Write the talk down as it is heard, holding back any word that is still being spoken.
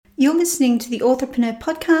You're listening to the Authorpreneur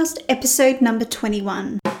Podcast, episode number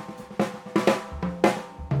 21.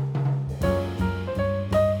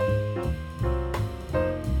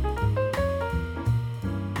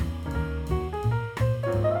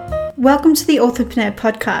 Welcome to the Authorpreneur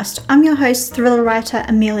Podcast. I'm your host, thriller writer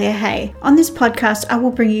Amelia Hay. On this podcast, I will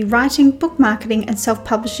bring you writing, book marketing, and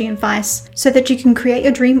self-publishing advice so that you can create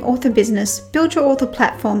your dream author business, build your author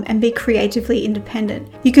platform, and be creatively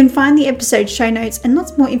independent. You can find the episode show notes and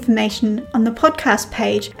lots more information on the podcast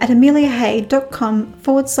page at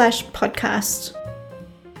ameliahay.com/podcast.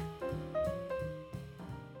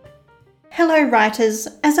 Hello writers,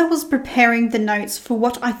 as I was preparing the notes for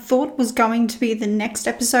what I thought was going to be the next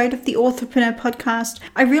episode of the Authorpreneur Podcast,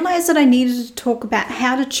 I realized that I needed to talk about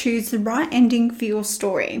how to choose the right ending for your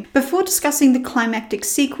story before discussing the climactic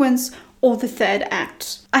sequence or the third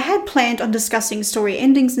act. I had planned on discussing story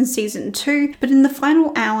endings in season 2, but in the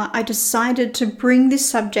final hour I decided to bring this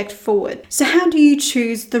subject forward. So how do you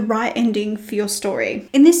choose the right ending for your story?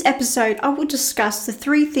 In this episode, I will discuss the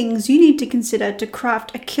 3 things you need to consider to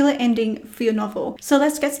craft a killer ending for your novel. So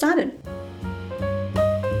let's get started.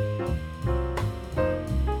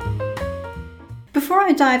 Before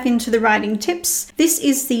I dive into the writing tips, this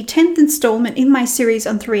is the 10th installment in my series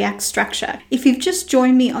on 3-act structure. If you've just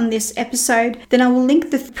joined me on this episode, then I will link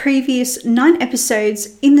the previous 9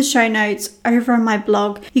 episodes in the show notes over on my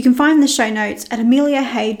blog. You can find the show notes at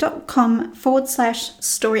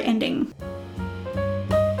ameliahay.com/story ending.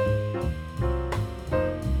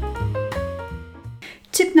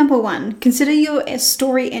 Tip number 1, consider your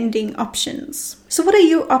story ending options. So what are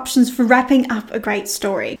your options for wrapping up a great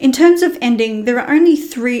story? In terms of ending, there are only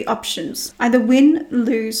 3 options, either win,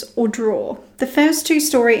 lose, or draw. The first 2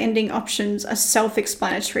 story ending options are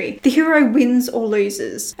self-explanatory. The hero wins or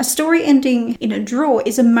loses. A story ending in a draw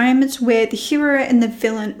is a moment where the hero and the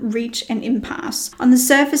villain reach an impasse. On the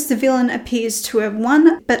surface, the villain appears to have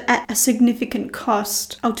won, but at a significant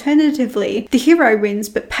cost. Alternatively, the hero wins,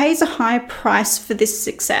 but pays a high price for this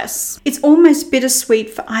success. It's almost bittersweet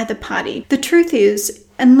for either party. The truth is,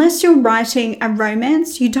 unless you're writing a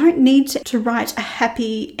romance, you don't need to write a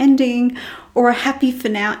happy ending or a happy for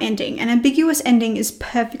now ending. An ambiguous ending is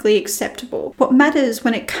perfectly acceptable. What matters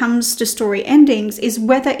when it comes to story endings is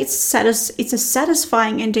whether it's a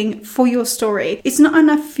satisfying ending for your story. It's not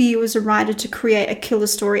enough for you as a writer to create a killer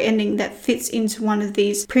story ending that fits into one of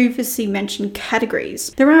these previously mentioned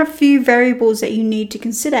categories. There are a few variables that you need to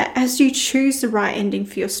consider as you choose the right ending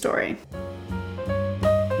for your story.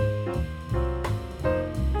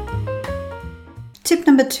 Tip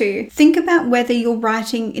number 2, think about whether you're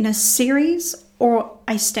writing in a series or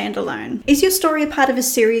a standalone. Is your story a part of a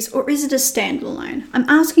series or is it a standalone? I'm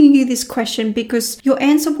asking you this question because your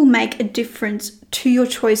answer will make a difference to your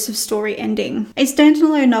choice of story ending. A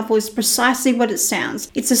standalone novel is precisely what it sounds.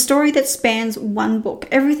 It's a story that spans one book.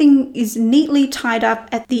 Everything is neatly tied up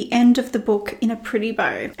at the end of the book in a pretty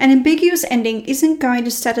bow. An ambiguous ending isn't going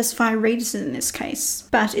to satisfy readers in this case.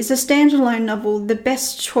 But is a standalone novel the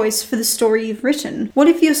best choice for the story you've written? What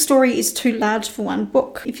if your story is too large for one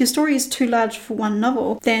book? If your story is too large for one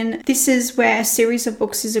novel, then this is where a series of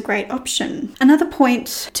books is a great option. Another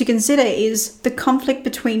point to consider is the conflict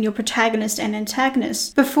between your protagonist and antagonist.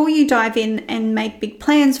 Before you dive in and make big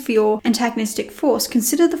plans for your antagonistic force,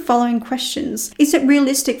 consider the following questions. Is it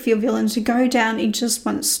realistic for your villain to go down in just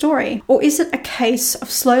one story? Or is it a case of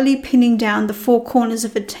slowly pinning down the 4 corners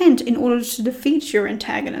of a tent in order to defeat your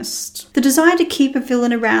antagonist? The desire to keep a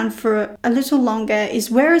villain around for a little longer is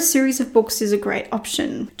where a series of books is a great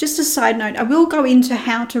option. Just a side note, I will go into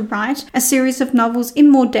how to write a series of novels in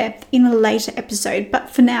more depth in a later episode, but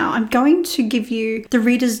for now I'm going to give you the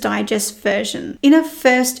Reader's Digest version. In a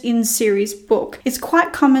first in-series book, it's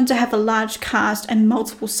quite common to have a large cast and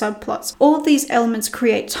multiple subplots. All of these elements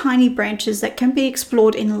create tiny branches that can be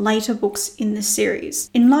explored in later books in the series.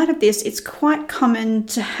 In light of this, it's quite common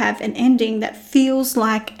to have an ending that feels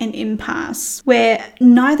like an impasse, where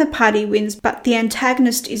neither party wins, but the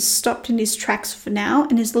antagonist is stopped in his tracks for now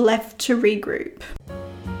and is left to regroup.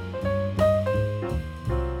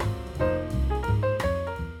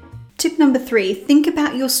 Tip number 3, think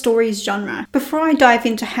about your story's genre. Before I dive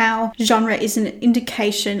into how genre is an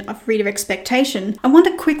indication of reader expectation, I want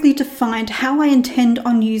to quickly define how I intend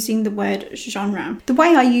on using the word genre. The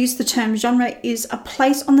way I use the term genre is a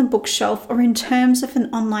place on the bookshelf or in terms of an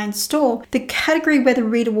online store, the category where the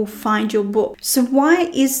reader will find your book. So why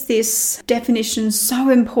is this definition so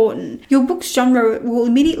important? Your book's genre will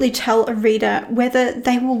immediately tell a reader whether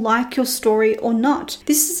they will like your story or not.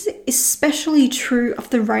 This is especially true of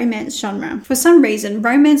the romance genre. For some reason,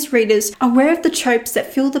 romance readers are aware of the tropes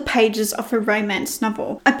that fill the pages of a romance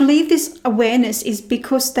novel. I believe this awareness is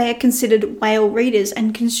because they are considered whale readers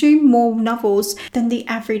and consume more novels than the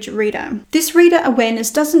average reader. This reader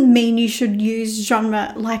awareness doesn't mean you should use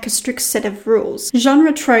genre like a strict set of rules.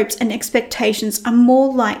 Genre tropes and expectations are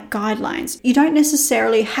more like guidelines. You don't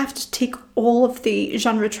necessarily have to tick all of the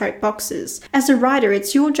genre trope boxes. As a writer,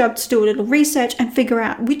 it's your job to do a little research and figure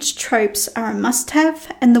out which tropes are a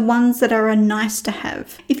must-have and the ones that are a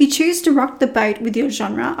nice-to-have. If you choose to rock the boat with your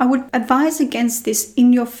genre, I would advise against this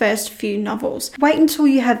in your first few novels. Wait until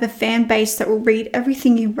you have a fan base that will read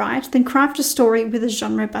everything you write, then craft a story with a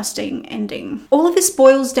genre-busting ending. All of this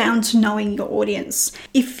boils down to knowing your audience.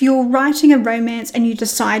 If you're writing a romance and you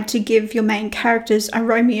decide to give your main characters a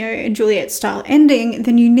Romeo and Juliet style ending,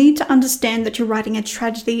 then you need to understand that you're writing a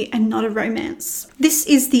tragedy and not a romance. This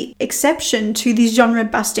is the exception to the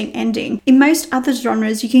genre-busting ending. In most other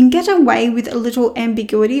genres, you can get away with a little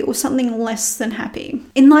ambiguity or something less than happy.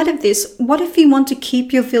 In light of this, what if you want to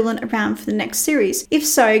keep your villain around for the next series? If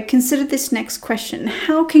so, consider this next question.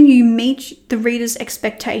 How can you meet the reader's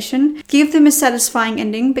expectation, give them a satisfying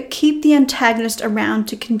ending, but keep the antagonist around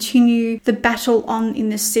to continue the battle on in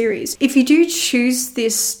this series? If you do choose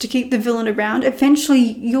this to keep the villain around,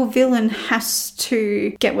 eventually your villain has to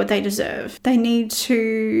get what they deserve. They need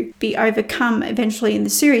to be overcome eventually in the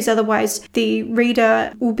series, otherwise the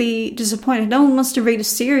reader will be disappointed. No one wants to read a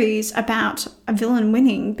series about a villain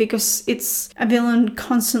winning because it's a villain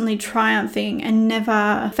constantly triumphing and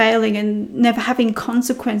never failing and never having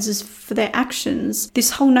consequences for their actions. This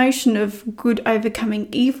whole notion of good overcoming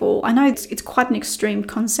evil, I know it's quite an extreme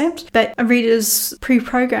concept, but a reader's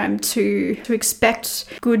pre-programmed to expect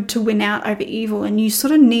good to win out over evil, and you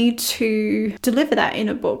sort of need to deliver that in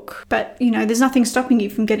a book. But there's nothing stopping you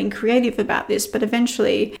from getting creative about this, but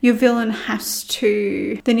eventually your villain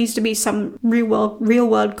there needs to be some real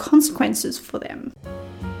world consequences for them.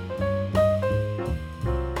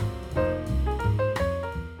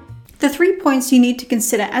 The 3 points you need to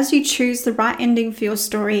consider as you choose the right ending for your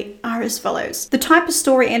story are as follows. The type of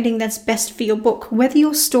story ending that's best for your book, whether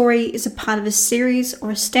your story is a part of a series or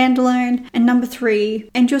a standalone. And number 3,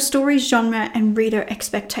 and your story's genre and reader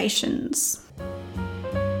expectations.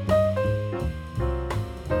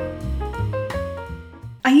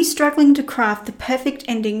 Are you struggling to craft the perfect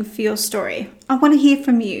ending for your story? I want to hear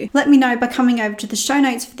from you. Let me know by coming over to the show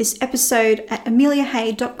notes for this episode at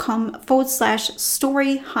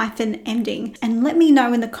ameliahay.com/story-ending, and let me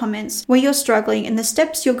know in the comments where you're struggling and the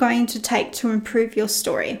steps you're going to take to improve your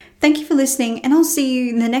story. Thank you for listening, and I'll see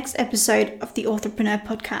you in the next episode of the Authorpreneur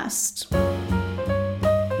Podcast.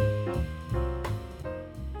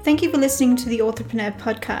 Thank you for listening to the Authorpreneur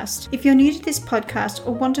Podcast. If you're new to this podcast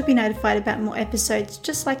or want to be notified about more episodes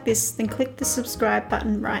just like this, then click the subscribe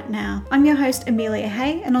button right now. I'm your host, Amelia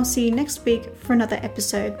Hay, and I'll see you next week for another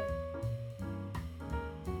episode.